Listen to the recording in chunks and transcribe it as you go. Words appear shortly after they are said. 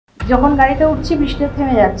যখন গাড়িতে উঠছি বৃষ্টি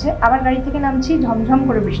থেমে যাচ্ছে, আবার গাড়ি থেকে নামছি ঝমঝম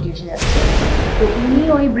করে বৃষ্টি এসে যাচ্ছে। তো উনি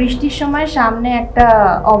ওই বৃষ্টির সময় সামনে একটা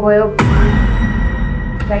অবয়ব,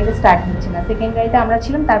 গাড়িটা স্টার্ট নিচ্ছে না। সেকেন্ড গাড়িতে আমরা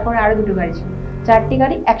ছিলাম, তারপরে আরো দুটো গাড়ি ছিল, 4টি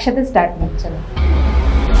গাড়ি একসাথে স্টার্ট নিচ্ছে না।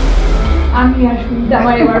 আমি আর শুনতে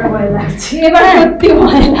আমার এবার ভয় লাগছে, এবার সত্যি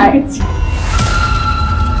ভয় লাগছে।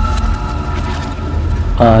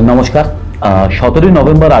 নমস্কার, 17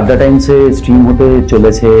 নভেম্বর আড্ডা টাইমসে স্ট্রিম হতে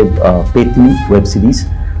চলেছে পেতনি ওয়েব সিরিজ।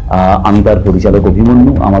 আমি তার পরিচালক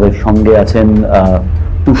অভিমন্যু। আমাদের সঙ্গে আছেন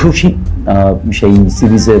উশসী, সেই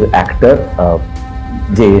সিরিজের অ্যাক্টর,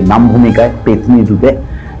 যে নাম ভূমিকায় পেতনি রূপে,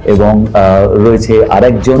 এবং রয়েছে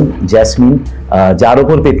আরেকজন জ্যাসমিন, যার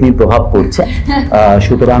ওপর পেতনির প্রভাব পড়ছে।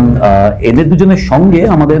 সুতরাং এদের দুজনের সঙ্গে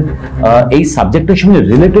আমাদের এই সাবজেক্টের সঙ্গে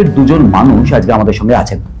রিলেটেড দুজন মানুষ আজকে আমাদের সঙ্গে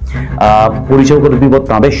আছেন। পরিচয় করে দিব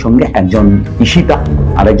তাঁদের সঙ্গে, একজন ঈশিতা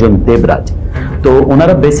আর একজন দেবরাজ। তো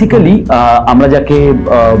ওনারা বেসিক্যালি আমরা যাকে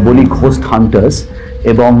বলি ঘোস্ট হান্টার্স,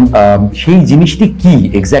 এবং সেই জিনিসটি কি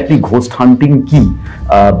এক্স্যাক্টলি ঘোস্ট হান্টিং কি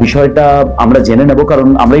বিষয়টা আমরা জেনে নেব, কারণ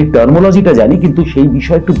আমরা এই টার্মোলজিটা জানি, কিন্তু সেই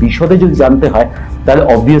বিষয় একটু বিশদে যদি জানতে হয় তাহলে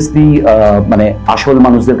অবভিয়াসলি মানে আসল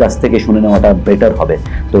মানুষদের কাছ থেকে শুনে নেওয়াটা বেটার হবে।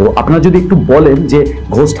 তো আপনারা যদি একটু বলেন যে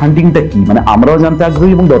ঘোস্ট হান্টিংটা কি, মানে আমরাও জানতে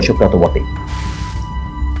আগ্রহী এবং দর্শকরা তো বটেই।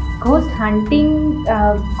 ঘোস্ট হান্টিং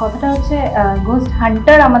কথাটা হচ্ছে, ঘোস্ট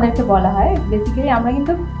হান্টার আমাদেরকে বলা হয়। বেসিক্যালি আমরা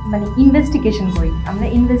কিন্তু মানে ইনভেস্টিগেশন করি, আমরা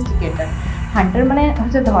ইনভেস্টিগেটর। হান্টার মানে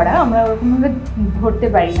হচ্ছে ধরা, আমরা ওরকমভাবে ধরতে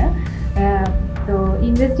পারি না। তো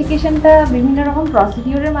ইনভেস্টিগেশনটা বিভিন্ন রকম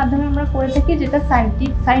প্রসিডিওরের মাধ্যমে আমরা করে থাকি, যেটা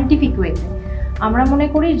সায়েন্টিফিক ওয়েতে। আমরা মনে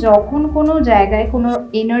করি যখন কোনো জায়গায় কোনো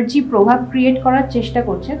এনার্জি প্রভাব ক্রিয়েট করার চেষ্টা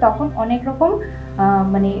করছে, তখন অনেক রকম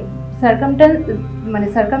মানে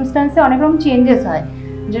সার্কামস্টান্সে অনেক রকম চেঞ্জেস হয়।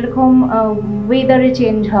 যেরকম ওয়েদারে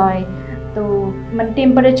চেঞ্জ হয়, তো মানে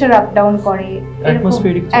টেম্পারেচার আপ ডাউন করে,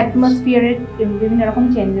 অ্যাটমসফিয়ারের বিভিন্ন রকম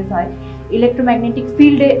চেঞ্জেস হয়, ইলেকট্রোম্যাগনেটিক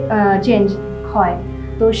ফিল্ডে চেঞ্জ হয়।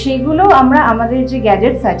 তো সেগুলো আমরা আমাদের যে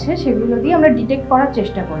গ্যাজেটস আছে সেগুলো দিয়ে আমরা ডিটেক্ট করার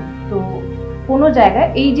চেষ্টা করি। তো কোনো জায়গায়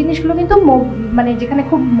এই জিনিসগুলো কিন্তু মানে যেখানে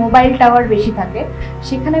খুব মোবাইল টাওয়ার বেশি থাকে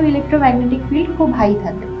সেখানেও ইলেকট্রোম্যাগনেটিক ফিল্ড খুব হাই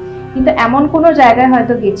থাকে। কিন্তু এমন কোনো জায়গায়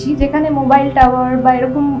হয়তো গেছি যেখানে মোবাইল টাওয়ার বা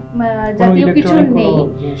এরকম জাতীয় কিছু নেই,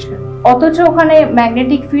 অথচ ওখানে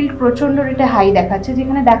ম্যাগনেটিক ফিল্ড প্রচন্ড রেটে হাই দেখাচ্ছে,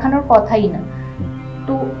 যেখানে দেখানোর কথাই না।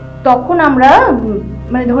 তো তখন আমরা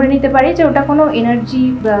মানে ধরে নিতে পারি যে ওটা কোনো এনার্জি,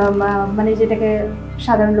 মানে যেটাকে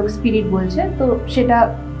সাধারণ লোক স্পিরিট বলছে, তো সেটা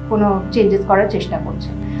কোনো চেঞ্জেস করার চেষ্টা করছে।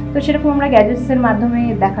 তো সেরকম আমরা গ্যাজেটসের মাধ্যমে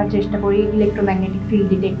দেখার চেষ্টা করি। ইলেকট্রোম্যাগনেটিক ফিল্ড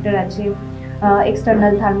ডিটেক্টর আছে,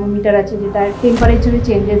 এক্সটার্নাল থার্মোমিটার আছে, যেটা টেম্পারেচারে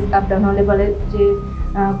চেঞ্জেস আপ ডাউন হলে বলে যে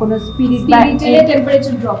কোনো স্পিরিট বা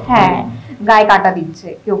টেম্পারেচার ড্রপ, হ্যাঁ গায়ে কাটা দিচ্ছে,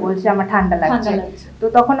 কেউ বলছে আমার ঠান্ডা লাগছে। তো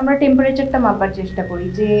তখন আমরা টেম্পারেচারটা মাপার চেষ্টা করি,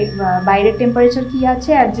 যে বাইরের টেম্পারেচার কি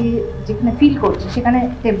আছে আর যেখানে ফিল করছে সেখানে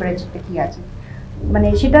টেম্পারেচারটা কি আছে। মানে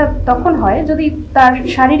সেটা তখন হয় যদি তার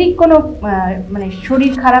শারীরিক কোনো মানে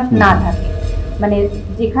শরীর খারাপ না থাকে, মানে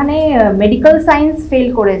যেখানে মেডিকেল সায়েন্স ফেল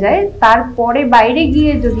করে যায়, তারপরে বাইরে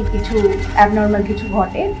গিয়ে যদি কিছু অ্যাবনর্মাল কিছু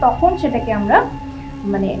ঘটে, তখন সেটাকে আমরা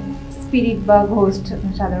মানে স্পিরিট বা ঘোস্ট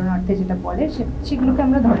সাধারণ অর্থে যেটা বলে সেগুলোকে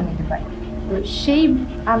আমরা ধরে নিতে পারি। তো সেই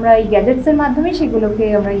আমরা এই গ্যাজেটসের মাধ্যমে সেগুলোকে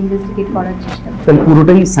আমরা ইনভেস্টিগেট করার চেষ্টা করি। তাহলে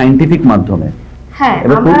পুরোটাই সায়েন্টিফিক মাধ্যমে? হ্যাঁ,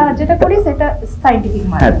 আমরা যেটা করি সেটা সায়েন্টিফিক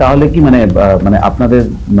মাধ্যমে। হ্যাঁ, তাহলে কি মানে মানে আপনাদের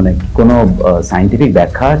মানে কোনো সায়েন্টিফিক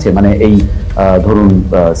ব্যাখ্যা আছে, মানে এই ধরুন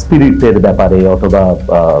স্পিরিটের ব্যাপারে, অথবা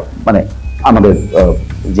মানে আমাদের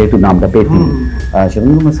যেহেতু নামটা পেতনি,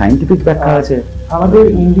 সেরকম কোনো সায়েন্টিফিক ব্যাখ্যা আছে? আমাদের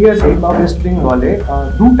ইন্ডিয়াতে বা ওয়েস্ট বেঙ্গলে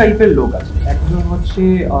দু টাইপের লোক আছে। একজন হচ্ছে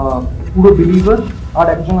পুরো বিলিভার, আর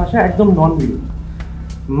একজন আছে একদম নন বিলিভার।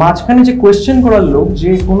 মাঝখানে যে কোয়েশ্চেন করার লোক,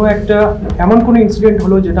 যে কোনো একটা এমন কোনো ইনসিডেন্ট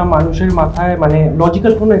হলো যেটা মানুষের মাথায় মানে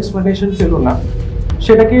লজিক্যাল কোনো এক্সপ্লেনেশন পেলো না,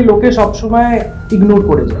 সেটাকে লোকে সবসময় ইগনোর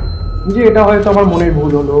করে যায়, যে এটা হয়তো আমার মনের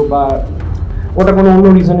ভুল হলো বা ওটা কোনো অন্য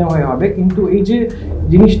রিজনে হয়ে হবে। কিন্তু এই যে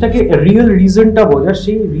জিনিসটাকে রিয়েল রিজনটা বোঝার,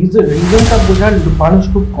 সেই রিজনটা বোঝার মানুষ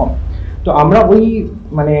খুব কম। তো আমরা ওই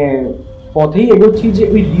মানে পথেই এগোচ্ছি যে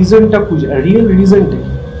ওই রিজনটা খুঁজে, রিয়েল রিজনটা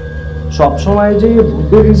সবসময় যে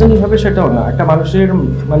ভূতের রিজনই হবে সেটাও না। একটা মানুষের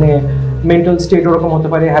মানে মেন্টাল স্টেট ওরকম হতে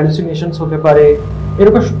পারে, হ্যালুসিনেশনস হতে পারে,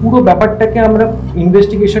 এরকম পুরো ব্যাপারটাকে আমরা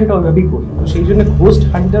ইনভেস্টিগেশনটা ওইভাবেই করি। তো সেই জন্য ঘোস্ট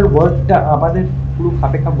হান্টার ওয়ার্ডটা আমাদের পুরো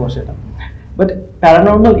খাপে খাপ বসে না, বাট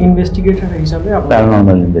প্যারানর্মাল ইনভেস্টিগেটর হিসাবে।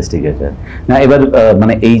 প্যারানর্মাল ইনভেস্টিগেটর না, এবার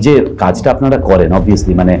মানে এই যে কাজটা আপনারা করেন,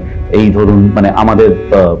 অবভিয়াসলি মানে এই ধরুন মানে আমাদের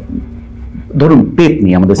ধরুন পেতনি,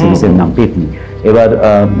 আমাদের সিরিজের নাম পেতনি। এবার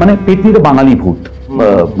মানে পেতনি তো বাঙালি ভূত,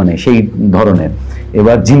 মানে সেই ধরনের।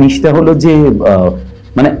 এবার জিনিসটা হলো যে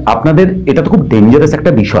মানে আপনাদের এটা তো খুব ডেঞ্জারাস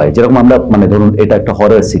একটা বিষয়, যেরকম আমরা মানে ধরুন এটা একটা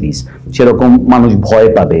হরর সিরিজ, সেরকম মানুষ ভয়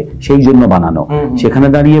পাবে সেই জন্য বানানো। সেখানে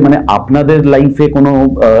দাঁড়িয়ে মানে আপনাদের লাইফে কোনো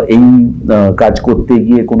এই কাজ করতে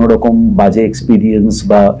গিয়ে কোনো রকম বাজে এক্সপিরিয়েন্স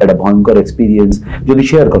বা একটা ভয়ঙ্কর এক্সপিরিয়েন্স যদি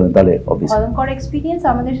শেয়ার করেন তাহলে অবভিয়াসলি। ভয়ঙ্কর এক্সপিরিয়েন্স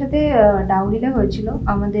আমাদের সাথে ডাউরিলে হয়েছিল।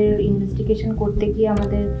 আমাদের ইনভেস্টিগেশন করতে গিয়ে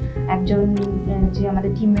আমাদের একজন যে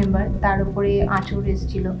আমাদের টিম মেম্বার তার উপরে আঁচড়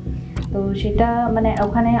এসেছিল। তো সেটা মানে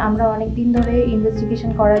ওখানে আমরা অনেক দিন ধরে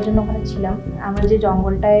ইনভেস্টিগেশন করার জন্য ওখানে ছিলাম। আমরা যে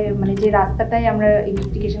জঙ্গলটায় মানে যে রাস্তাটায় আমরা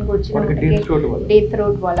ইনভেস্টিগেশন করছিলাম ওটাকে ডেথ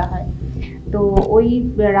রোড বলা হয়। তো ওই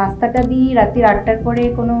রাস্তাটা দিয়ে রাত্রি 8টার পরে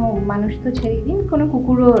কোনো মানুষ তো ছেড়ে দিন, কোনো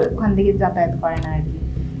কুকুরও ওখান থেকে যাতায়াত করে না আর কি।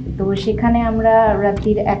 তো সেখানে আমরা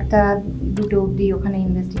রাত্রির 1-2 অবধি ওখানে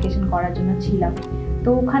ইনভেস্টিগেশন করার জন্য ছিলাম। তো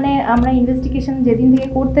ওখানে আমরা ইনভেস্টিগেশন যেদিন থেকে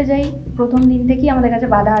করতে যাই প্রথম দিন থেকেই আমাদের কাছে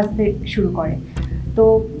বাধা আসতে শুরু করে। তো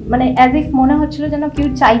মানে অ্যাজ ইফ মনে হচ্ছিল যেন কেউ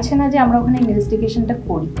চাইছে না যে আমরা ওখানে ইনভেস্টিগেশনটা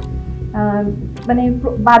করি। মানে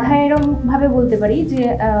বাধা এরকমভাবে বলতে পারি যে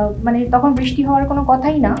মানে তখন বৃষ্টি হওয়ার কোনো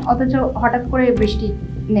কথাই না, অথচ হঠাৎ করে বৃষ্টি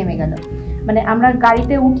নেমে গেল। মানে আমরা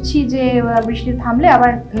গাড়িতে উঠছি যে বৃষ্টি থামলে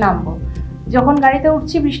আবার নামবো, যখন গাড়িতে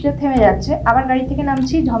উঠছি বৃষ্টি থেমে যাচ্ছে, আবার গাড়ি থেকে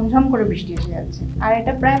নামছি ঝমঝম করে বৃষ্টি এসে যাচ্ছে। আর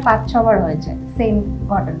এটা প্রায় 5-6 বার হয়েছে সেম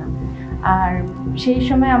ঘটনা। আর সেই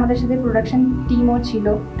সময় আমাদের সাথে প্রোডাকশন টিমও ছিল,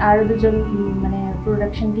 আর 2জন মানে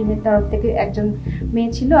প্রোডাকশন টিমের তরফ থেকে একজন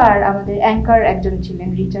মেয়ে ছিল, আর আমাদের অ্যাঙ্কার একজন ছিলেন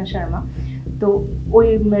রিচা শর্মা। তো ওই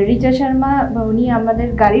রিচা শর্মা উনি আমাদের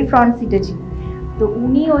গাড়ির ফ্রন্ট সিটে ছিলেন। তো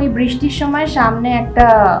উনি ওই বৃষ্টির সময় সামনে একটা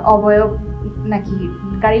অবয়ব নাকি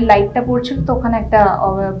গাড়ির লাইটটা পড়ছিল, তো ওখানে একটা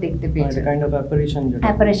অবয়ব দেখতে পেয়েছে,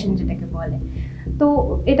 অ্যাপারেশন যেটাকে বলে। তো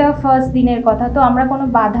এটা ফার্স্ট দিনের কথা। তো আমরা কোনো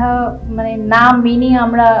বাধা মানে না মেনে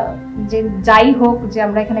আমরা যে যাই হোক যে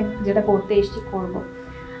আমরা এখানে যেটা করতে এসেছি করব।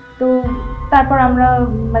 তো তারপর আমরা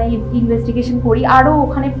মানে ইনভেস্টিগেশন করি। আরও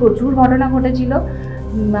ওখানে প্রচুর ঘটনা ঘটেছিল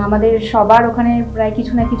আমাদের সবার, ওখানে প্রায়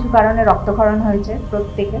কিছু না কিছু কারণে রক্তক্ষরণ হয়েছে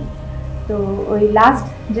প্রত্যেকে। তো ওই লাস্ট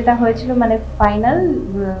যেটা হয়েছিল মানে ফাইনাল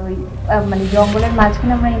মানে জঙ্গলের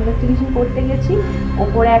মাঝখানে আমরা ইনভেস্টিগেশন করতে গেছি,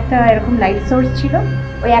 ওপরে একটা এরকম লাইট সোর্স ছিল,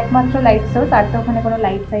 ওই একমাত্র লাইট সোর্স, আর তো ওখানে কোনো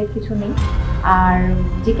লাইট ফাইট কিছু নেই। আর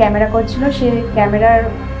যে ক্যামেরা করছিল সে ক্যামেরার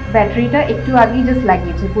ব্যাটারিটা একটু আগেই জাস্ট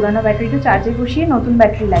লাগিয়েছে, পুরানো ব্যাটারিটা চার্জে বসিয়ে নতুন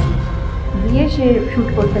ব্যাটারি লাগিয়েছে, দিয়ে সে শ্যুট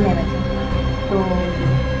করতে নেমেছে। তো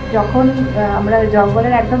যখন আমরা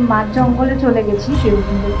জঙ্গলের একদম মাঝ জঙ্গলে চলে গেছি সেই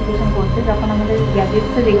ইনভেস্টিগেশন করতে, যখন আমাদের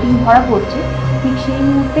গ্যাজেটসের রেটিং ধরা পড়ছে ঠিক সেই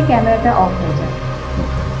মুহূর্তে ক্যামেরাটা অফ হয়ে যায়।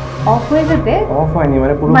 অফ হয়ে যেতে অফ হয়নি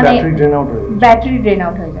মানে পুরো ব্যাটারি ড্রেন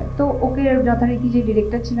আউট হয়ে যায়। তো ওকে যথারীতি যে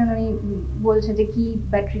ডিরেক্টর ছিলেন উনি বলছে যে কি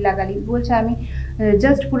ব্যাটারি লাগালি, বলছে আমি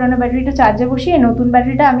জাস্ট পুরানো ব্যাটারিটা চার্জে বসিয়ে নতুন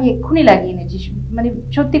ব্যাটারিটা আমি এক্ষুনি লাগিয়ে নিয়েছি, মানে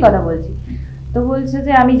সত্যি কথা বলছি। তো বলছে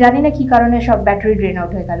যে আমি জানি না কি কারণে সব ব্যাটারি ড্রেন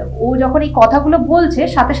আউট হয়ে গেল। ও যখন এই কথাগুলো বলছে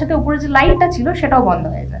সাথে সাথে উপরে যে লাইটটা ছিল সেটাও বন্ধ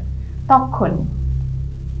হয়ে যায়।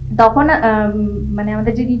 তখন মানে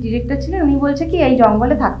আমাদের যিনি ডিরেক্টর ছিলেন উনি বলছে কি এই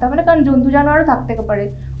জঙ্গলে থাকতে হবে না, কারণ জন্তু জানোয়ারও থাকতে পারে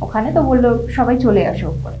ওখানে। তো বললো সবাই চলে আসে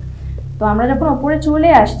ওপরে। তো আমরা যখন ওপরে চলে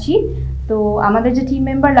আসছি, তো আমাদের যে টিম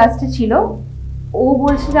মেম্বার লাস্টে ছিল ও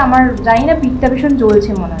বলছে যে আমার জানি না পিঠটা ভীষণ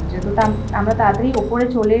জ্বলছে মনে হচ্ছে। তো আমরা তাড়াতাড়ি ওপরে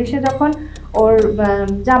চলে এসে যখন ওর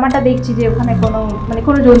জামাটা দেখছি যে ওখানে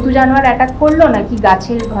কোনো জন্তু জানোয়ার অ্যাটাক করলো নাকি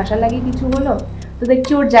গাছের ঘষা লাগিয়ে কিছু হলো, তো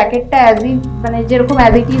দেখছি ওর জ্যাকেটটা মানে যেরকম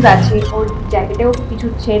অ্যাজ ইট ইজ আছে, ওর জ্যাকেটেও কিছু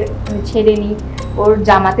ছেড়েনি, ওর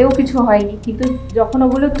জামাতেও কিছু হয়নি। কিন্তু যখন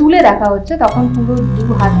ওগুলো তুলে দেখা হচ্ছে তখন পুরো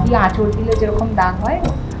 2 হাত দিয়ে আঁচড় দিলে যেরকম দাগ হয়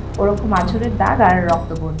ওরকম আঁচড়ের দাগ আর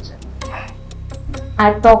রক্ত পড়ছে।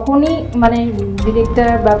 আর তখনই মানে ডিরেক্টর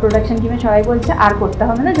বা প্রোডাকশন টিমের সবাই বলছে আর করতে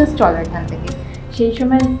হবে না, জাস্ট চলো এখান থেকে। সেই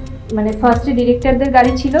সময় মানে ফার্স্টে ডিরেক্টরদের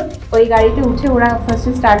গাড়ি ছিল, ওই গাড়িতে উঠে ওরা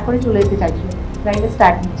ফার্স্টে স্টার্ট করে চলে যেতে চাইছিল, গাড়িটা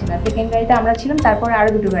স্টার্ট নিচ্ছে না। সেকেন্ড গাড়িতে আমরা ছিলাম, তারপরে আরও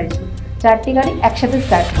 2টো গাড়ি ছিল, 4টে গাড়ি একসাথে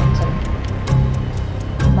স্টার্ট করছে।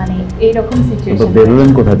 মানে এইরকম সিচুয়েশন। বেরোলেন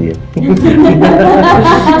কোথা দিয়ে?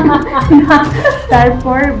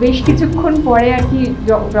 তারপর বেশ কিছুক্ষণ পরে আর কি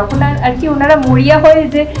যখন আর কি ওনারা মরিয়া হয়ে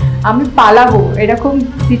যে আমি পালাবো এরকম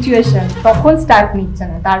সিচুয়েশন, তখন স্টার্ট নিচ্ছে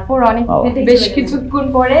না। তারপর অনেক বেশ কিছুক্ষণ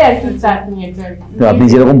পরে আর কি স্টার্ট নিয়েছে। তো আপনি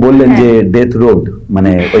যেরকম বললেন যে ডেথ রোড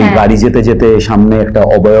মানে ওই গাড়ি যেতে যেতে সামনে একটা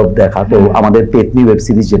অবয়ব দেখা, তো আমাদের পেতনি ওয়েব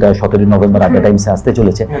সিরিজ যেটা 17 নভেম্বর আড্ডাটাইমসে আসতে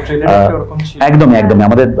চলেছে, একদমই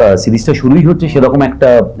আমাদের সিরিজটা শুরুই হচ্ছে সেরকম একটা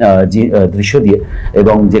দৃশ্য দিয়ে,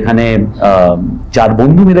 এবং যেখানে 4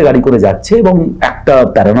 বন্ধু মিলে গাড়ি করে যাচ্ছে এবং একটা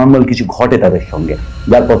প্যারানর্মাল কিছু ঘটে তাদের সঙ্গে,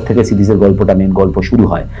 যার পর থেকে সিরিজের মেন গল্প শুরু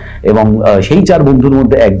হয়। এবং সেই 4 বন্ধুর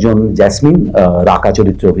মধ্যে একজন জ্যাসমিন রাকা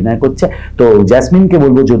চরিত্রে অভিনয় করছে। তো জ্যাসমিনকে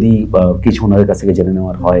বলবো যদি কিছু ওনাদের কাছ থেকে জেনে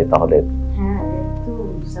নেওয়ার হয় তাহলে। হ্যাঁ, তো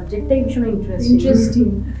সাবজেক্টটাই ভীষণ ইন্টারেস্টিং।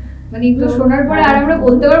 মানে এগুলো শোনার পরে আর আমরা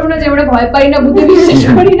বলতে পারবো না যে আমরা ভয় পাই না, ভূতে বিশ্বাস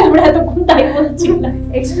করি না, আমরা এতক্ষণ তাই বলছিলাম,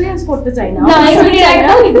 এক্সপেরিয়েন্স করতে চাই না।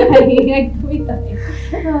 একদমই তাই।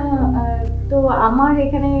 তো আমার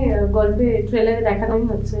এখানে গল্পে ট্রেলারে দেখানোই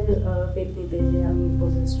হচ্ছে পেতনিতে যে আমি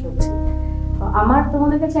পজেসড হচ্ছি। আমার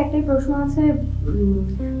তোমাদের কাছে একটাই প্রশ্ন আছে,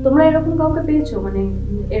 তোমরা এরকম কাউকে পেয়েছো, মানে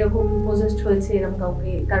এরকম পজেসড হয়েছে এরকম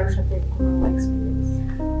কাউকে, কারোর সাথে কোনো এক্সপেরিয়েন্স?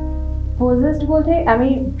 পজেসড বলতে আমি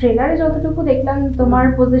ট্রেলারে যতটুকু দেখলাম তোমার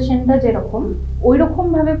পজিশনটা যেরকম ওই রকম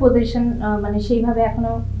ভাবে পজিশন, মানে সেইভাবে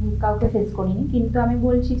এখনো কাউকে ফেস করিনি। কিন্তু আমি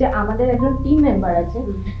বলছি যে আমাদের একজন টিম মেম্বার আছে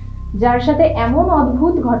যার সাথে এমন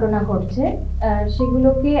অদ্ভুত ঘটনা ঘটছে,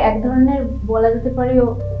 সেগুলোকে এক ধরনের বলা যেতে পারে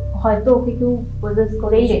হয়তো ওকে কেউ পজেস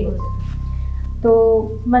করেই রেখেছে। তো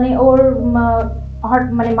মানে ওর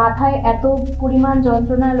মানে মাথায় এত পরিমাণ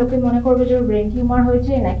যন্ত্রণা, লোকে মনে করবে যে ওর ব্রেন টিউমার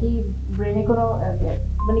হয়েছে নাকি ব্রেনে কোনো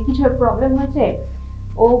মানে কিছু প্রবলেম হয়েছে।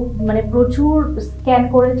 ও মানে প্রচুর স্ক্যান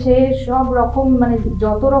করেছে, সব রকম মানে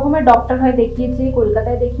যত রকমের ডক্টর হয় দেখিয়েছে,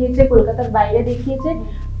 কলকাতায় দেখিয়েছে, কলকাতার বাইরে দেখিয়েছে,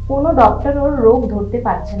 কোনো ডক্টর ওর রোগ ধরতে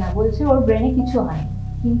পারছে না, বলছে ওর ব্রেনে কিছু হয়।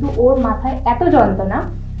 কিন্তু ওর মাথায় এত যন্ত্রণা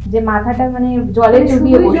যে মাথাটা মানে জলে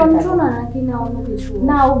চুবিয়ে যন্ত্রণা নাকি না অন্য কিছু?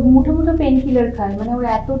 না, ও মুঠো মুঠো পেন কিলার খায়, মানে ওর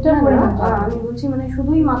এতটা পরিমাণ। আমি বলছি মানে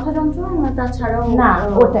শুধুই মাথা যন্ত্রণা না, তাছাড়াও? না,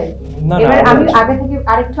 ওটাই। এবার আমি আগে থেকে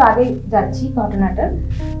আরেকটু আগে যাচ্ছি ঘটনাটা।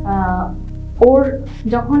 ওর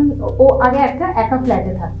যখন ও আগে একটা একা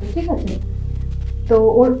ফ্ল্যাটে থাকতো, ঠিক আছে? তো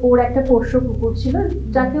ওর একটা পোষ্য কুকুর ছিল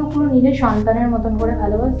যাকে ও পুরো নিজের সন্তানের মতন করে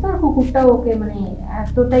ভালোবাসতো, আর কুকুরটাও ওকে মানে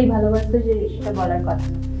এতটাই ভালোবাসতো যে সেটা বলার কথা।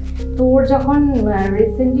 তো ওর যখন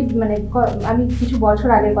রিসেন্টলি মানে আমি কিছু বছর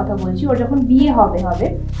আগের কথা বলছি, ওর যখন বিয়ে হবে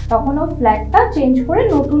তখন ও ফ্ল্যাটটা চেঞ্জ করে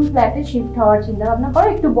নতুন ফ্ল্যাটে শিফট হওয়ার চিন্তা ভাবনা করে,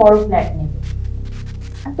 একটু বড় ফ্ল্যাট নেবে।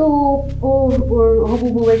 তো ও ওর হবু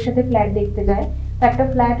বউয়ের সাথে ফ্ল্যাট দেখতে যায়। তো একটা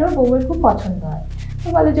ফ্ল্যাট ওর বউয়ের খুব পছন্দ হয়, তো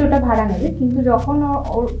বলে যে ওটা ভাড়া নেবে। কিন্তু যখন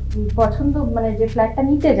ওর পছন্দ মানে যে ফ্ল্যাটটা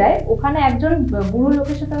নিতে যায়, ওখানে একজন বুড়ো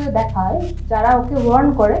লোকের সাথে দেখা হয় যারা ওকে ওয়ার্ন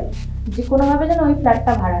করে যে কোনোভাবে যেন ওই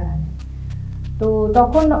ফ্ল্যাটটা ভাড়া না। তো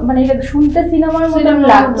তখন মানে এটা শুনতে সিনেমার মতন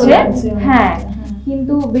লাগছে, হ্যাঁ,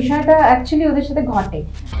 কিন্তু বিষয়টা অ্যাকচুয়ালি ওদের সাথে ঘটে।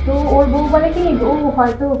 তো ওর বউ বলে কি, ও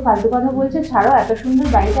হয়তো ফালতু কথা বলছে, ছাড়ো, এত সুন্দর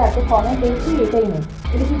বাড়িটা এত কমে পেয়েছি, এটাই নেই।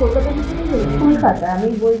 এটা কি কলকাতা থেকে? কলকাতা। আমি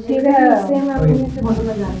বলছি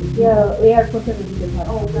এয়ারপোর্টের দিকে।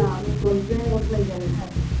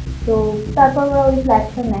 তো তারপর ওরা ওই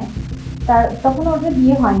ফ্ল্যাটটা নেয়। তখন ওদের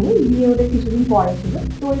বিয়ে হয়নি, বিয়ে ওদের কিছুদিন পরে ছিল।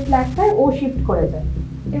 তো ওই ফ্ল্যাটটায় ও শিফট করে যায়।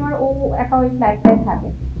 এবার ও একা ওই ফ্ল্যাটটায় থাকে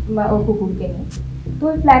ওর কুকুরকে নিয়ে। তো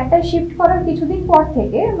ওই ফ্ল্যাটটায় শিফট করার কিছুদিন পর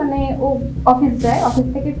থেকে মানে ও অফিস যায়, অফিস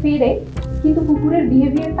থেকে ফিরে, কিন্তু কুকুরের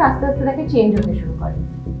বিহেভিয়ারটা আস্তে আস্তে তাকে চেঞ্জ হতে শুরু করে।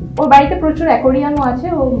 ওর বাড়িতে প্রচুর অ্যাকোরিয়ামও আছে,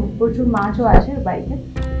 ও প্রচুর মাছও আছে ওর বাড়িতে।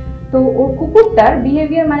 তো ওর কুকুরটার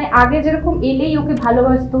বিহেভিয়ার মানে আগে যেরকম এলেই ওকে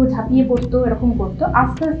ভালোবাসতো, ঝাঁপিয়ে পড়তো, এরকম করতো,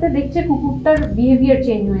 আস্তে আস্তে দেখছে কুকুরটার বিহেভিয়ার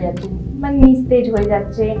চেঞ্জ হয়ে যাচ্ছে, মানে নিস্তেজ হয়ে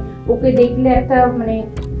যাচ্ছে। ওকে দেখলে একটা মানে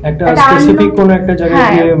একটা স্পেসিফিক কোন একটা জায়গায়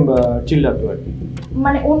গিয়ে চিল্লাতো আর কি,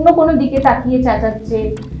 মানে অন্য কোনো দিকে তাকিয়ে চেঁচাচ্ছে,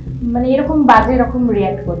 মানে এরকম বাজে রকম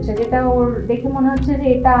রিঅ্যাক্ট করছে, যেটা ওর দেখে মনে হচ্ছে যে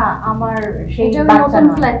এটা আমার সেই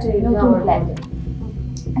নতুন ফ্ল্যাটে।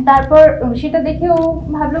 তারপর সেটা দেখে ও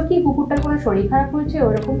ভাবলো কি কুকুরটার কোনো শরীর খারাপ হয়েছে,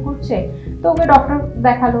 ওরকম করছে। তো ওকে ডক্টর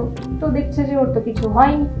দেখালো, তো দেখছে যে ওর তো কিছু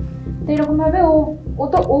হয়নি। তো এরকম ভাবে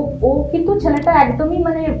ও কিন্তু ছেলেটা একদমই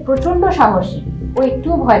মানে প্রচন্ড সাহসী, ও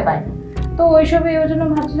একটুও ভয় পায় না। তো ওইসবে ওই জন্য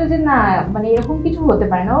ভাবছিল যে না, মানে এরকম কিছু হতে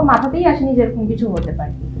পারে না, ওর মাথাতেই আসেনি যে এরকম কিছু হতে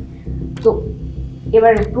পারে। তো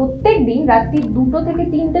এবার প্রত্যেক দিন রাত্রি 2টো থেকে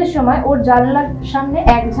 3টের সময় ওর জানলার সামনে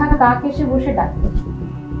এক ঝাঁক কাক এসে বসে ডাকতো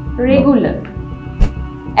রেগুলার।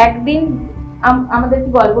 একদিন আমাদের কি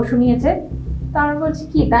গল্প শুনিয়েছে, তো আমরা বলছি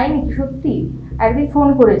কি তাই নাকি সত্যি? একদিন ফোন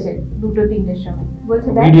করেছে 2-3টের সময়, বলছে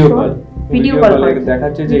দেখ ভিডিও কল করে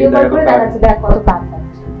দেখাচ্ছে যে দেখ কত কাক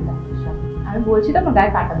পাচ্ছে। আমি বলছি তো আমার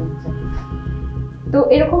গায়ে কাটা দিচ্ছে। তো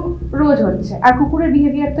এরকম রোজ হচ্ছে, আর কুকুরের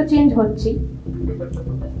বিহেভিয়ার তো চেঞ্জ হচ্ছেই।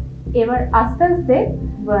 এবার আস্তে আস্তে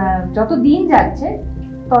যত দিন যাচ্ছে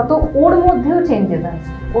তত ওর মধ্যেও চেঞ্জেস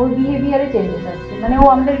আসছে, ওর বিহেভিয়ারে চেঞ্জেস আসছে। মানে ও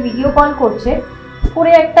আমাদের ভিডিও কল করছে,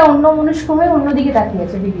 করে একটা অন্য মনস্ক হয়ে অন্যদিকে তাকিয়ে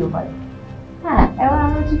আছে ভিডিও কলে। হ্যাঁ, এবার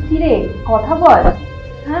আমরা বলছি কি রে কথা বল,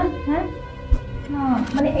 হ্যাঁ হ্যাঁ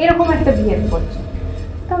মানে এরকম একটা বিহেভ করছে।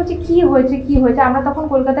 তো বলছি কি হয়েছে, আমরা তখন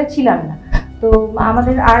কলকাতায় ছিলাম না। তো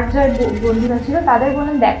আমাদের আর যা বন্ধুরা ছিল তাদের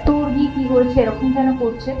বললেন দেখ তো ওর গিয়ে কি হয়েছে, এরকম কেন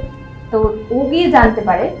করছে। তো ও গিয়ে জানতে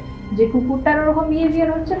পারে যে কুকুরটার ওরকম বিহেভিয়ার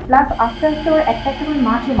হচ্ছে, প্লাস আস্তে আস্তে ওর একটা করে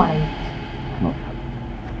মাছও মারা যাচ্ছে।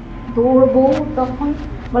 তো ওর বউ তখন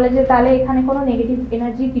বলে যে তাহলে এখানে কোনো নেগেটিভ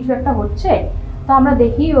এনার্জি কিছু একটা হচ্ছে। তো আমরা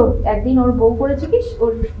দেখি একদিন ওর বউ করেছে কি,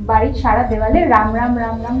 ওর বাড়ির সারা দেওয়ালে রাম রাম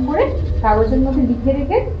রাম রাম করে কাগজের মধ্যে লিখে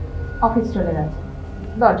রেখে অফিস চলে গেছে।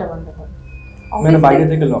 দরজা বন্ধ করে, মানে বাইরে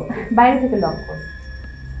থেকে লক করে।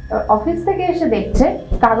 অফিস থেকে এসে দেখছে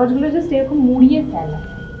কাগজগুলো জাস্ট এরকম মুড়িয়ে ফেলা।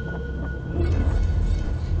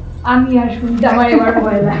 আমি আর শুনতে আমার এবার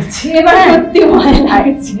ভয় লাগছে, এবার সত্যি ভয়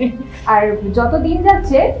লাগছে। আর যত দিন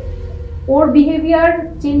যাচ্ছে ওর বিহেভিয়ার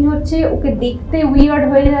চেঞ্জ হচ্ছে, ওকে দেখতে উইয়ার্ড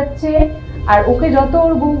হয়ে যাচ্ছে। আর ওকে যত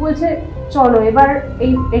ওর বউ বলছে চলো এবার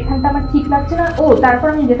এখানটা আমার ঠিক লাগছে না, তারপর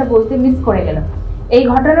আমি যেটা বলতে মিস করে গেলাম, এই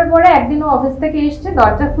ঘটনার পরে একদিন ও অফিস থেকে এসছে,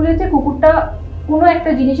 দরজা খুলেছে, কুকুরটা কোনো একটা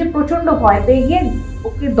জিনিসে প্রচন্ড ভয় পেয়ে গিয়ে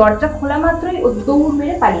ওকে দরজা খোলা মাত্রই ও দৌড়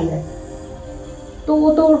মেরে পালিয়ে যায়। তো ও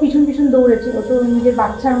তো ওর পিছন পিছন দৌড়েছে, ও তো নিজের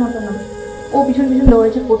বাচ্চার মতো না, ও পিছন পিছন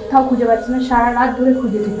দৌড়েছে, কোথাও খুঁজে পাচ্ছে না, সারা রাত ধরে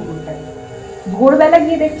খুঁজেছে কুকুরটাকে। ভোরবেলা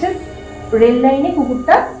গিয়ে দেখছে রেল লাইনে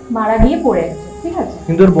কুকুরটা মারা গিয়ে পড়ে আছে, ঠিক আছে,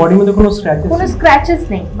 কিন্তু ওর বডির মধ্যে কোনো স্ক্র্যাচেস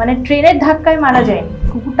নেই, মানে ট্রেনের ধাক্কায় মারা যায়নি,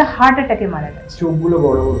 কুকুরটা হার্ট অ্যাটাকে মারা গেছে।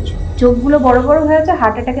 চোখগুলো বড় বড় হয়ে আছে,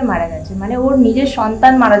 হার্ট অ্যাটাকে মারা গেছে, মানে ওর নিজের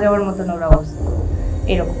সন্তান মারা যাওয়ার মতন ওর অবস্থা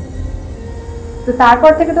এরকম। তো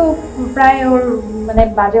তারপর থেকে তো প্রায় ওর মানে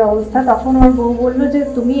বাজে অবস্থা। তখন ওর বউ বললো যে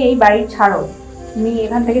তুমি এই বাড়ি ছাড়ো, তুমি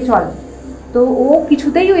এখান থেকে চলো। তো ও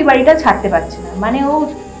কিছুতেই ওই বাড়িটা ছাড়তে পারছে না, মানে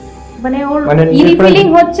ওর ফিলিং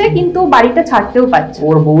হচ্ছে, কিন্তু বাড়িটা ছাড়তেও পারছে।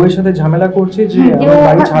 ওর বউয়ের সাথে ঝামেলা করছে যে আমি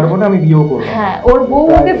বাড়ি ছাড়বো না, আমি বিয়ে করব। হ্যাঁ, ওর বউ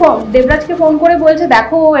ওকে দেবরাজকে ফোন করে বলছে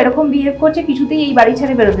দেখো ও এরকম বিহেভ করছে, কিছুতেই এই বাড়ি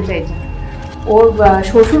ছেড়ে বেরোতে চাইছে। ওর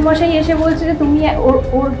শ্বশুর মশাই এসে বলছে যে তুমি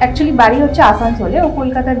ওর অ্যাকচুয়ালি বাড়ি হচ্ছে আসানসোলে, ও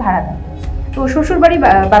কলকাতায় ভাড়া থাকে, তো শ্বশুর বাড়ি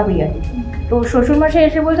বাগুইয়ায়। তো শ্বশুর মশাই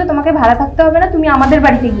এসে বলছে তোমাকে ভাড়া থাকতে হবে না, তুমি আমাদের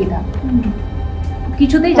বাড়িতে গিয়ে থাকো।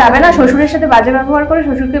 কিছুতেই যাবে না, শ্বশুরের সাথে বাজে ব্যবহার করে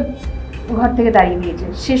শ্বশুরকে ঘর থেকে দাঁড়িয়ে দিয়েছে।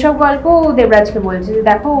 সেসব গল্প দেবরাজকে বলছে যে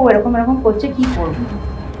দেখো ও এরকম এরকম করছে, কি করবো।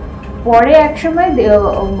 পরে একসময়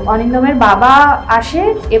অনিন্দমের বাবা আসে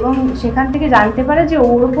এবং সেখান থেকে জানতে পারে যে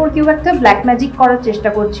ওর উপর কেউ একটা ব্ল্যাক ম্যাজিক করার চেষ্টা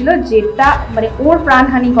করছিল, যেটা মানে ওর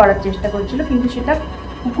প্রাণহানি করার চেষ্টা করছিল, কিন্তু সেটা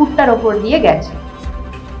কুকুরটার ওপর দিয়ে গেছে।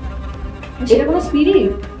 সেটা কোনো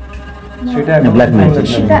স্পিরিট, সেটা ব্ল্যাক ম্যাজিক,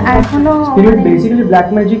 সেটা এখনো স্পিরিট বেসিক্যালি ব্ল্যাক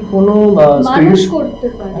ম্যাজিক কোনো মানুষ করতে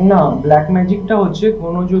পারে না। ব্ল্যাক ম্যাজিকটা হচ্ছে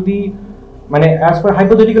কোনো যদি মানে অ্যাজ পার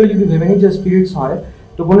হাইপোথেটিক্যালি যদি ভেবে নিই যে স্পিরিটস হয়,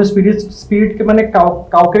 তো কোনো স্পিরিটকে মানে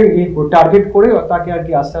কাউকে টার্গেট করে তাকে আর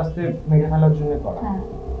কি আস্তে আস্তে মেরে ফেলার জন্য করা,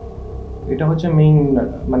 এটা হচ্ছে মেইন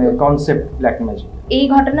মানে কনসেপ্ট ব্ল্যাক ম্যাজিক। এই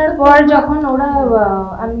ঘটনার পর যখন ওরা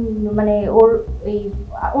মানে ওর এই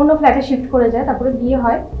অন্য ফ্ল্যাটে শিফট করে যায়, তারপরে বিয়ে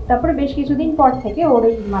হয়, তারপরে বেশ কিছুদিন পর থেকে ওর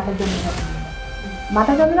এই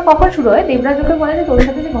মাথা যন্ত্রণা কখন শুরু হয়, দেবরাজ ওকে বলে যে তোর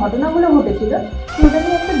সাথে যে ঘটনাগুলো ঘটেছিল ওটা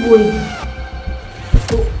নিয়ে একটা বই।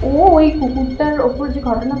 তো ও ওই কুকুরটার ওপর যে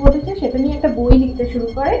ঘটনা ঘটেছে সেটা নিয়ে একটা বই লিখতে শুরু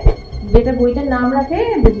করে, যেটা বইটার নাম রাখে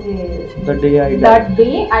দ্য ডে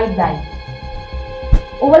আই ডাই।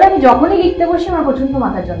 ও বলে আমি যখনই লিখতে বসি আমার প্রচন্ড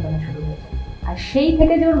মাথার যন্ত্রণা শুরু হয়েছে। আর সেই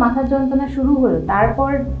থেকে যে ওর মাথার যন্ত্রণা শুরু হলো,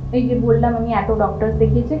 তারপর এই যে বললাম আমি এত ডক্টরস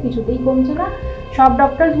দেখিয়েছে, কিছুতেই কমছে না, সব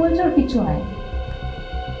ডক্টরস বলছে ওর কিছু হয়,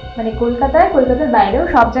 মানে কলকাতার বাইরেও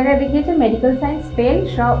সব জায়গায় দেখিয়েছে, মেডিকেল সায়েন্স ফেল,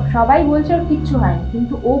 সবাই বলছে ওর কিচ্ছু হয়নি,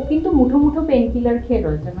 কিন্তু ও কিন্তু মুঠো মুঠো পেন কিলার খেয়ে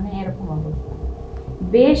রয়েছে, মানে এরকম অবস্থা।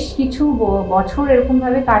 বেশ কিছু বছর এরকম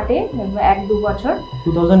ভাবে কাটে, 1-2 বছর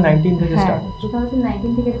 2019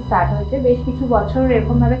 থেকে স্টার্ট হয়েছে, বেশ কিছু বছর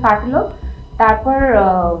এরকম ভাবে কাটলো। তারপর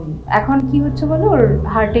এখন কি হচ্ছে বলো, ওর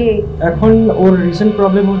হার্টে, এখন ওর রিসেন্ট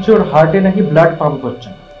প্রবলেম হচ্ছে ওর হার্টে নাকি ব্লাড পাম্প হচ্ছে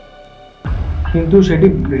না, কিন্তু সেটি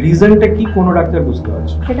রিজনটা কি কোনো ডাক্তার বুঝতে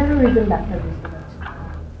পারছে না, সেটারও রিজন ডাক্তার বুঝতে পারছে।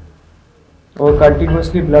 ও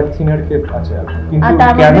কন্টিনিউয়াসলি ব্লাড থিনার কে আছে, কিন্তু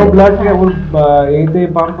কেন ব্লাড ওর এইতে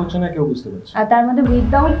পাম্প হচ্ছে না কেউ বুঝতে পারছে। আর তার মধ্যে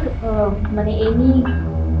উইদাউট মানে এনি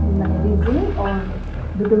মানে রিজন ওর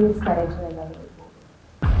দুটো মিসক্যারেজ হয়ে গেল।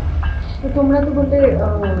 তো তোমরা তো বলতে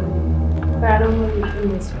প্যারানর্মাল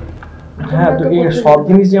ইনভেস্টিগেশন, হ্যাঁ, তো এই সব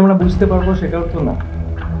জিনিস যে আমরা বুঝতে পারবো সেটাও তো না।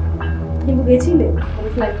 কিন্তু গেছিলে ওই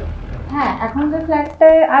ফ্ল্যাটে? হ্যাঁ, এখন যে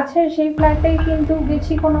ফ্ল্যাটটায় আছে সেই ফ্ল্যাটেই কিন্তু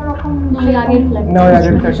গেছি কোনো রকম, আগের ফ্ল্যাট না, ওই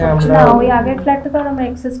আগের ফ্ল্যাটে আমরা না, ওই আগের ফ্ল্যাটটা তো আমরা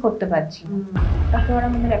অ্যাক্সেস করতে পারছি, তাতে ওরা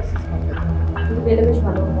আমাদের অ্যাক্সেস করতে পারে, কিন্তু বেলে বেশ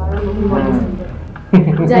ভালো, আর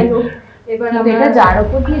যাই হোক এবার এটা যার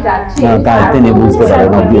উপর দিয়ে যাচ্ছে তাতে নেই বুঝতে পারে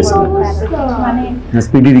অবভিয়াসলি, মানে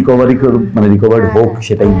স্পিডি রিকভারি মানে রিকভার্ড হোক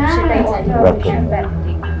সেটাই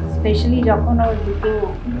স্পেশালি যখন ওর দুটো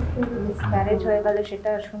মিসক্যারেজ হয়ে গেল, সেটা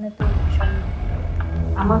শুনে তো ভীষণ।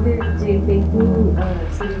 আমাদের যে পেতনি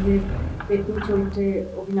সিরিজের পেতনি চরিত্রে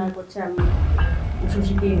অভিনয় করছে, আমি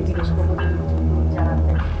উষসীকে জিজ্ঞেস করবো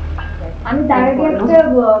জানাতে। আমি তার আগে একটা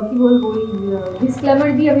কি বলবো, ডিসক্লেমার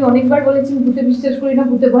দিয়ে আমি অনেকবার বলেছি ভূতে বিশ্বাস করি না,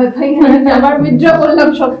 ভূতে ভয় পাই না, আবার উইথড্র করলাম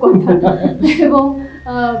সব কথা। এবং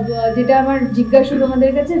যেটা আমার জিজ্ঞাসা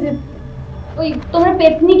তোমাদের কাছে যে ওই তোমরা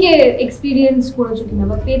পেতনিকে এক্সপিরিয়েন্স করেছো কিনা,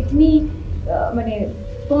 বা পেতনি মানে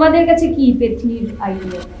তোমাদের কাছে কি পেতনির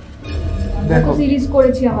আইডিয়া? দেখো সিরিজ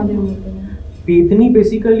করেছি আমাদের মধ্যে। পেতনি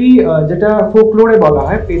বেসিক্যালি যেটা ফোকলোরে বলা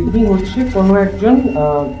হয়, পেতনি হচ্ছে কোনো একজন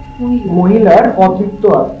মহিলার অতৃপ্ত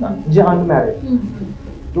আত্মা যে আনম্যারিড।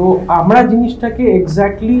 তো আমরা জিনিসটাকে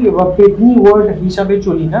এক্স্যাক্টলি পেতনি ওয়ার্ড হিসাবে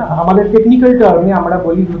চলি না, আমাদের টেকনিক্যাল টার্মে আমরা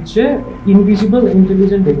বলি হচ্ছে ইনভিজিবল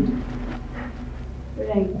ইন্টেলিজেন্ট এন্টিটি।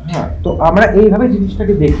 হ্যাঁ, তো আমরা এইভাবে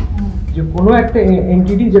জিনিসটাকে দেখি যে কোনো একটা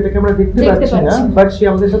এন্টিটি যেটাকে আমরা দেখতে পাচ্ছি না, বাট সে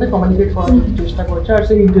আমাদের সাথে কমিউনিকেট করার চেষ্টা করছে আর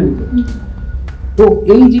সে ইন্টেলিজেন্ট। তো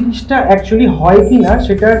এই জিনিসটা অ্যাকচুয়ালি হয় কি না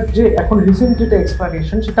সেটার যে এখন রিসেন্ট যেটা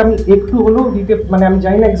এক্সপ্লানেশন সেটা আমি একটু হলেও দিতে, মানে আমি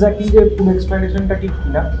জানি না এক্স্যাক্টলি যে পুরো এক্সপ্লানেশনটা ঠিক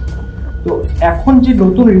কিনা। তো এখন যে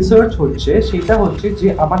নতুন রিসার্চ হচ্ছে সেটা হচ্ছে যে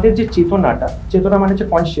আমাদের যে চেতনা মানে হচ্ছে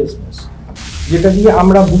কনসিয়াসনেস, যেটা দিয়ে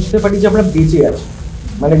আমরা বুঝতে পারি যে আমরা বেঁচে আছি,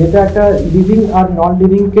 মানে যেটা একটা লিভিং আর নন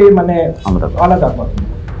লিভিংকে মানে আলাদা করে।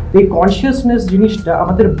 এই কনসিয়াসনেস জিনিসটা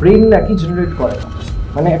আমাদের ব্রেন নাকি জেনারেট করে না,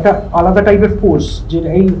 মানে একটা আলাদা টাইপের ফোর্স যেটা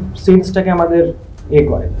এই সেন্সটাকে আমাদের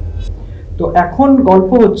করে। তো এখন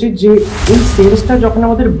গল্প হচ্ছে যে এই সেন্সটা যখন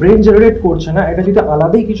আমাদের ব্রেন জেনারেট করছে না, এটা যদি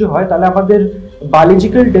আলাদাই কিছু হয় তাহলে আমাদের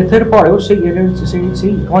বায়োলজিক্যাল ডেথের পরেও সেই এনার্জি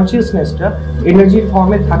সেই কনসিয়াসনেসটা এনার্জির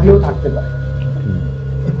ফর্মে থাকলেও থাকতে পারে।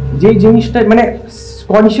 যে জিনিসটা মানে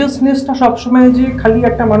কনসিয়াসনেসটা সবসময় যে খালি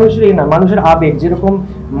একটা মানুষের না, মানুষের আবেগ, যেরকম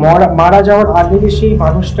মারা যাওয়ার আগে যে সেই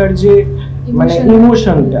মানুষটার যে মানে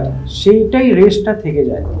ইমোশনটা সেইটাই রেস্টটা থেকে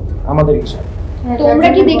যায় আমাদের হিসাবে। তোমরা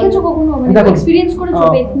কি দেখেছো কখনো, মানে এক্সপেরিয়েন্স করেছো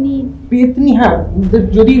পেতনি? পেতনি, হ্যাঁ,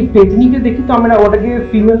 যদি পেতনিকে দেখি তো আমরা ওটাকে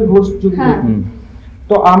ফিমেল ঘোস্ট যদি দেখি।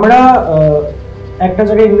 তো আমরা একটা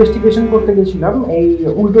জায়গায় ইনভেস্টিগেশন করতে গেছিলাম, এই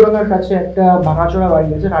উল্টোডাঙ্গার কাছে একটা ভাঙাচোরা বাড়ি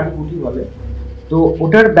আছে, রানীকুটি বলে। তো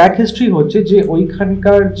ওটার ব্যাক হিস্ট্রি হচ্ছে যে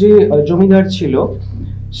ওইখানকার যে জমিদার ছিল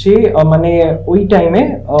সে মানে ওই টাইমে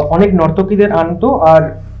অনেক নর্তকীদের আনতো, আর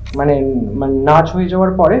মানে নাচ হয়ে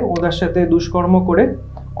যাওয়ার পরে ওদের সাথে দুষ্কর্ম করে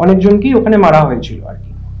অনেকজনকেই ওখানে মারা হয়েছিল আর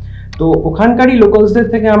কি। তো ওখানকারই লোকালসদের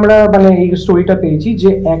থেকে আমরা মানে এই স্টোরিটা পেয়েছি যে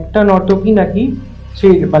একটা নর্তকী নাকি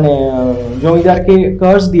সেই মানে জমিদারকে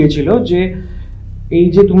কার্স দিয়েছিল যে এই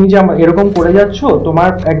যে তুমি যে এরকম করে যাচ্ছ তোমার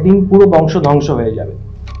একদিন পুরো বংশ ধ্বংস হয়ে যাবে।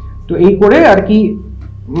 তো এই করে আর কি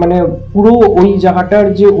মানে পুরো ওই জায়গাটার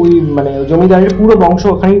যে ওই মানে জমিদারের পুরো বংশ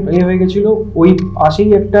ওখানেই হয়ে গেছিল। ওই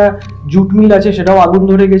পাশেই একটা জুট মিল আছে, সেটাও আগুন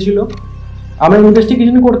ধরে গেছিল। আমরা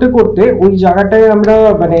ইনভেস্টিগেশন করতে করতে ওই জায়গাটায় আমরা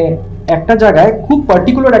মানে একটা জায়গায় খুব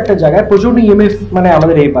পার্টিকুলার একটা জায়গায় প্রচন্ড ইএমএফ মানে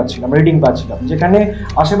আমাদের পাচ্ছিলাম, রিডিং পাচ্ছিলাম, যেখানে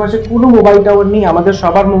আশেপাশে কোনো মোবাইল টাওয়ার নেই, আমাদের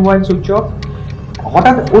সবার মোবাইল সুইচ অফ।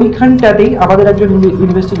 হঠাৎ ওইখানটাতেই আমাদের একজন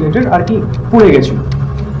ইনভেস্টিগেটর আর কি পড়ে গেছিল।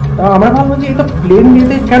 আমরা ভাবলাম যে এটা প্লেন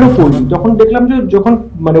ডেতে কেন পড়লি, তখন দেখলাম যে যখন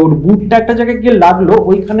মানে ওর বুটটা একটা জায়গায় গিয়ে লাগলো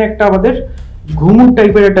ওইখানে একটা আমাদের ঘুমুর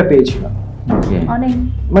টাইপের একটা পেয়েছিলাম,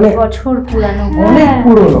 মানে বছর পুরানো, অনেক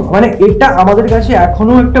পুরনো। মানে এটা আমাদের কাছে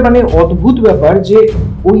এখনো একটা মানে অদ্ভুত ব্যাপার যে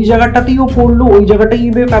ওই জায়গাটাতেও পড়লো, ওই জায়গাটাই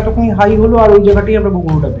এতক্ষণ হাই হলো আর ওই জায়গাটাই আমরা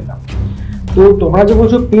ঘুমুরটা পেলাম। তো তোমরা যে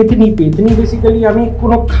বলছো পেতনি বেসিক্যালি আমি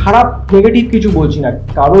কোনো খারাপ নেগেটিভ কিছু বলছি না।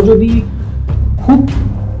 কারো যদি খুব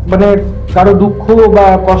মানে কারো দুঃখ বা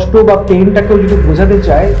কষ্ট বা পেইনটাকেও যদি বোঝাতে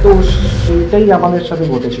চায় তো সেটাই আমাদের সাথে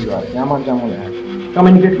ঘটেছিল আর কি, আমার যা মনে হয়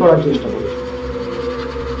কমিউনিকেট করার চেষ্টা করি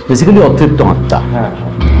বেসিক্যালি অতৃপ্ত আত্মা। হ্যাঁ,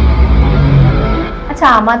 আচ্ছা,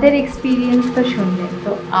 আমাদের এক্সপিরিয়েন্স তো শুনলেন,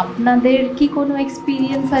 তো আপনাদের কি কোনো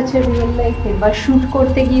এক্সপিরিয়েন্স আছে রিয়েল লাইফে বা শুট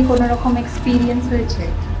করতে গিয়ে কোনো রকম এক্সপিরিয়েন্স হয়েছে?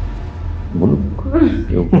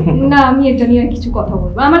 না, আমি এটা নিয়ে কিছু কথা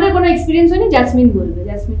বলবো। আমাদের কোনো এক্সপিরিয়েন্স হয়নি, জাসমিন বলবে।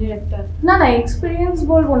 জাসমিনের একটা না এক্সপিরিয়েন্স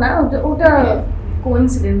বলবো না, ওটা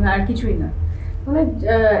কোইন্সিডেন্স আর কিছুই না। মানে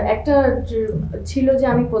একটা ছিল যে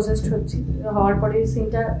আমি পজেসড হচ্ছি, হওয়ার পরে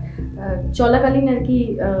সিনটা চলাকালীন আর কি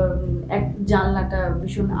এক জানলাটা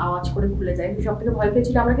ভীষণ আওয়াজ করে খুলে যায়। সব থেকে ভয়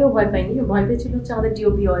পেয়েছিল, আমরা কেউ ভয় পাইনি, ভয় পেয়েছিল হচ্ছে আমাদের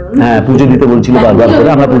ডিওপি অয়ন। হ্যাঁ, পুজো দিতে বলছিল বারবার করে,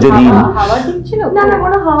 আমরা পুজো দিই। হাওয়া দিচ্ছিল? না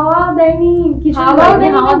কোনো হাওয়া দেয়নি, কিছু হাওয়া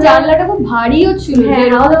জানলাটা খুব ভারীও ছিল,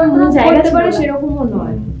 হাওয়া দেওয়ার কোনো জায়গা পারে সেরকমও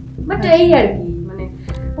নয়। বাট এই আর কি মানে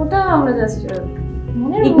ওটা আমরা জাস্ট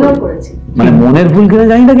ইগনোর করেছি। মানে মনের ভুল কিনা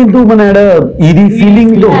জানি না, কিন্তু মানে একটা ইরি ফিলিং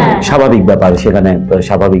তো স্বাভাবিক ব্যাপার, সেখানে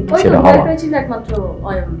স্বাভাবিক সেটা হওয়া। একমাত্র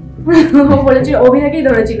অয়ন বলেছিল, অভিনয়কেই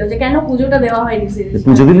ধরেছিল যে কেন পুজোটা দেওয়া হয়নি সিরিয়াসলি।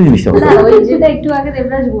 পুজো দিলে জিনিসটা না, ওই যেটা একটু আগে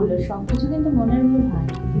দেবরাজ বললো, সবকিছু কিন্তু মনের ভুল হয়,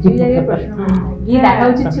 সেই জায়গায় প্রশ্ন গিয়ে দেখা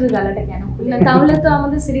উচিত ছিল জায়গাটা কেন খুলে। তাহলে তো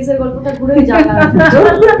আমাদের সিরিজের গল্পটা ঘুরেই জানা।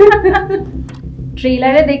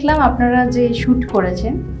 ট্রেলারে দেখলাম আপনারা যে শুট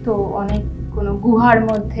করেছেন, তো অনেক কোনো গুহার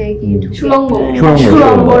মধ্যে কি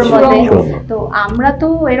সুড়ঙ্গর মধ্যে। তো আমরা তো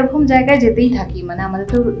এরকম জায়গায় যেতেই থাকি, মানে আমাদের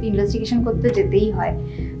তো ইনভেস্টিগেশন করতে যেতেই হয়,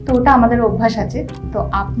 তো ওটা আমাদের অভ্যাস আছে। তো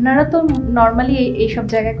আপনারা তো নর্মালি এইসব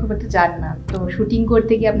জায়গায় খুব একটা যান না, তো শুটিং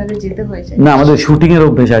করতে গিয়ে আপনাদের যেতে হয়েছে? না, আমাদের শুটিং এর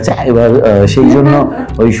অভ্যাস আছে। এবার সেই জন্য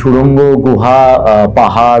ওই সুড়ঙ্গ, গুহা,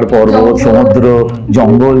 পাহাড়, পর্বত, সমুদ্র,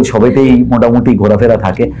 জঙ্গল সবেতেই মোটামুটি ঘোরাফেরা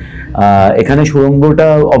থাকে। এখানে সুড়ঙ্গটা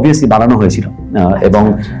অবভিয়াসলি বানানো হয়েছিল, এবং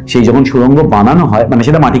সেই যখন সুড়ঙ্গ বানানো হয় মানে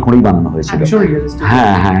সেটা মাটি খুঁড়েই বানানো হয়েছিল।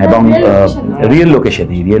 হ্যাঁ হ্যাঁ, এবং রিয়েল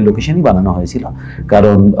লোকেশনই বানানো হয়েছিল।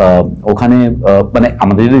 কারণ ওখানে মানে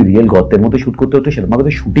আমাদের যদি রিয়েল গর্তের মধ্যে শুট করতে হতো সেরকম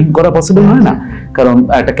ভাবে শুটিং করা পসিবল হয় না, কারণ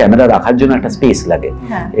একটা ক্যামেরা রাখার জন্য একটা স্পেস লাগে।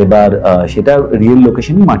 এবার সেটা রিয়েল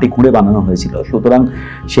লোকেশনই মাটি খুঁড়ে বানানো হয়েছিল। সুতরাং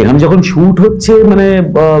সেখানে যখন শুট হচ্ছে মানে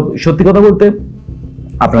সত্যি কথা বলতে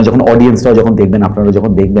আপনারা যখন অডিয়েন্সরা যখন দেখবেন, আপনারা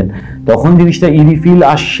যখন দেখবেন তখন জিনিসটা ইরি ফিল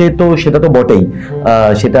আসছে, তো সেটা তো বটেই,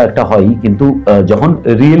 সেটা একটা হয়। কিন্তু যখন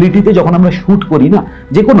রিয়েলিটিতে যখন আমরা শুট করি না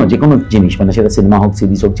যে কোনো জিনিস, মানে সেটা সিনেমা হোক,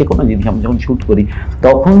 সিরিজ হোক, যে কোনো জিনিস আমরা যখন শুট করি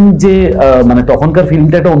তখন যে মানে তখনকার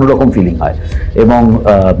ফিলিংটা একটা অন্যরকম ফিলিং হয়, এবং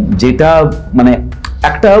যেটা মানে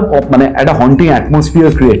একটা হন্টিং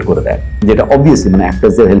অ্যাটমসফিয়ার ক্রিয়েট করে দেয়, যেটা অবভিয়াসলি মানে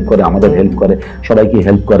অ্যাক্টরসদের হেল্প করে, আমাদের হেল্প করে, সবাইকে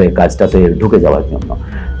হেল্প করে কাজটাতে ঢুকে যাওয়ার জন্য।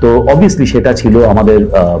 তো অবভিয়াসলি সেটা ছিল আমাদের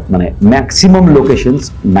মানে ম্যাক্সিমাম লোকেশনস,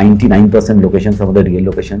 99% লোকেশনস আমাদের রিয়েল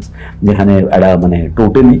লোকেশনস, যেখানে একটা মানে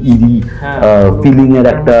টোটালি ইরি ফিলিং এর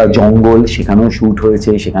একটা জঙ্গল, সেখানেও শুট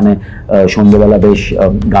হয়েছে। সেখানে সন্ধ্যেবেলা বেশ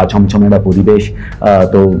গা ছমছম একটা পরিবেশ,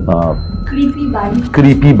 তো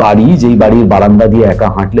ক্রিপি বাড়ি, যেই বাড়ির বারান্দা দিয়ে একা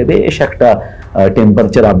হাঁটলে বেশ একটা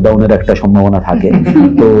টেম্পারেচার আপ ডাউনের একটা সম্ভাবনা থাকে।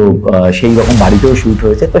 তো সেই রকম বাড়িতেও শুট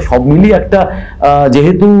হয়েছে। তো সব মিলিয়ে একটা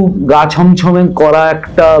যেহেতু গা ছমছমে করা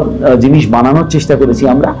একটা জিনিস বানানোর চেষ্টা করেছি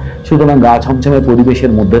আমরা, সুতরাং গা ছমছমে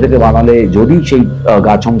পরিবেশের মধ্যে থেকে বানালে যদি সেই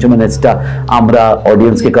গা ছমছমেনেসটা আমরা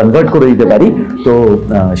অডিয়েন্সকে কনভার্ট করে দিতে পারি, তো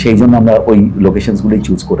সেই জন্য আমরা ওই লোকেশনসগুলি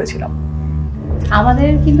চুজ করেছিলাম। আমাদের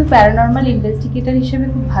কিন্তু প্যারানর্মাল ইনভেস্টিগেটর হিসেবে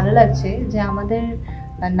খুব ভালো লাগছে যে আমাদের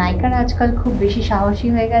নায়িকারা আজকাল খুব বেশি সাহসী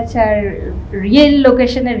হয়ে গেছে, আর রিয়েল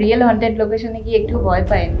লোকেশনে, রিয়েল হন্টেড লোকেশনে গিয়ে একটু ভয়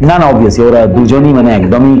পায় না। না, অবভিয়াসলি ওরা দুজনই মানে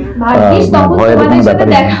একদমই ভয়ের কোনো ব্যাপার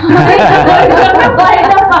নেই।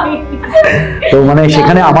 তো মানে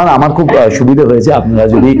সেখানে আমার খুব সুবিধা হয়েছে। আপনারা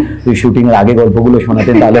যদি শুটিং এর আগে গল্পগুলো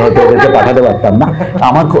শোনাতেন তাহলে হয়তো ওদেরকে পাঠাতে পারতাম না।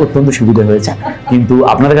 আমার অত্যন্ত সুবিধা হয়েছে। কিন্তু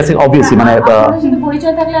আপনাদের কাছে অবভিয়াসলি মানে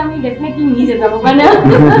পরিচয় থাকলে আমি ডেফিনেটলি নিয়ে যেতাম, মানে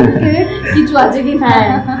কিছু আছে কি? হ্যাঁ,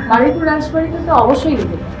 বারুইপুর রাজবাড়িতে তো অবশ্যই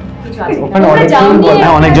নিতে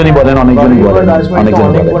অনেকজনই বলেন।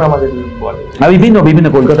 বিভিন্ন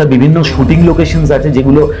কলকাতার বিভিন্ন শুটিং লোকেশনস আছে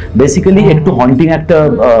যেগুলো বেসিক্যালি একটু হন্টিং একটা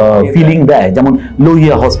ফিলিং দেয়, যেমন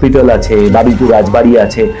লোহিয়া হসপিটাল আছে, বারুইপুর রাজবাড়ি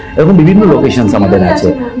আছে, এরকম বিভিন্ন লোকেশনস আমাদের আছে,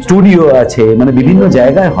 স্টুডিও আছে, মানে বিভিন্ন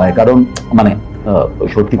জায়গায় হয়। কারণ মানে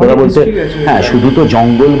সত্যি কথা বলতে হ্যাঁ, শুধু তো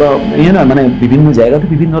জঙ্গল বা ইয়ে না, মানে বিভিন্ন জায়গাতে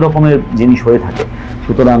বিভিন্ন রকমের জিনিস হয়ে থাকে।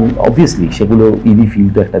 সুতরাং অবভিয়াসলি সেগুলো ইডি ফিল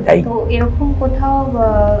তো একটা দেয়। তো এরকম কোথাও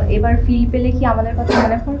এবার ফিল পেলে কি আমাদের কথা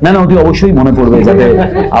মনে পড়বে? না, অতি অবশ্যই মনে পড়বে, যাতে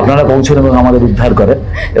আপনারা পৌঁছন এবং আমাদের উদ্ধার করে।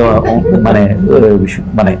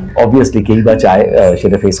 মানে অবভিয়াসলি কেই বা চায়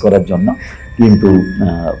সেটা ফেস করার জন্য, কিন্তু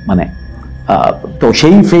মানে তো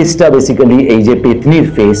সেই ফেসটা বেসিক্যালি এই যে পেতনির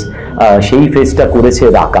ফেস, সেই ফেসটা করেছে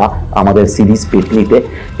রাকা আমাদের সিরিজ পেতনিতে,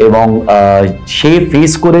 এবং সে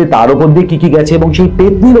ফেস করে তার উপর দিয়ে কি কি গেছে এবং সেই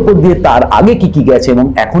পেতনির উপর দিয়ে তার আগে কি কি গেছে এবং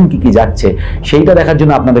এখন কি কি যাচ্ছে, সেইটা দেখার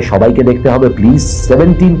জন্য আপনাদের সবাইকে দেখতে হবে প্লিজ।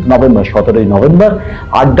 17 নভেম্বর, 17 নভেম্বর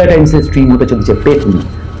আড্ডা টাইমসে স্ট্রিম হতে চলেছে পেতনি।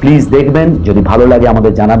 প্লিজ দেখবেন, যদি ভালো লাগে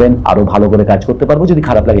আমাদের জানাবেন, আরো ভালো করে কাজ করতে পারবো। যদি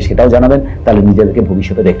খারাপ লাগে সেটাও জানাবেন, তাহলে নিজেদেরকে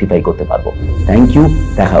ভবিষ্যতে রেকটিফাই করতে পারবো। থ্যাংক ইউ,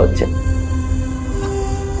 দেখা হচ্ছে।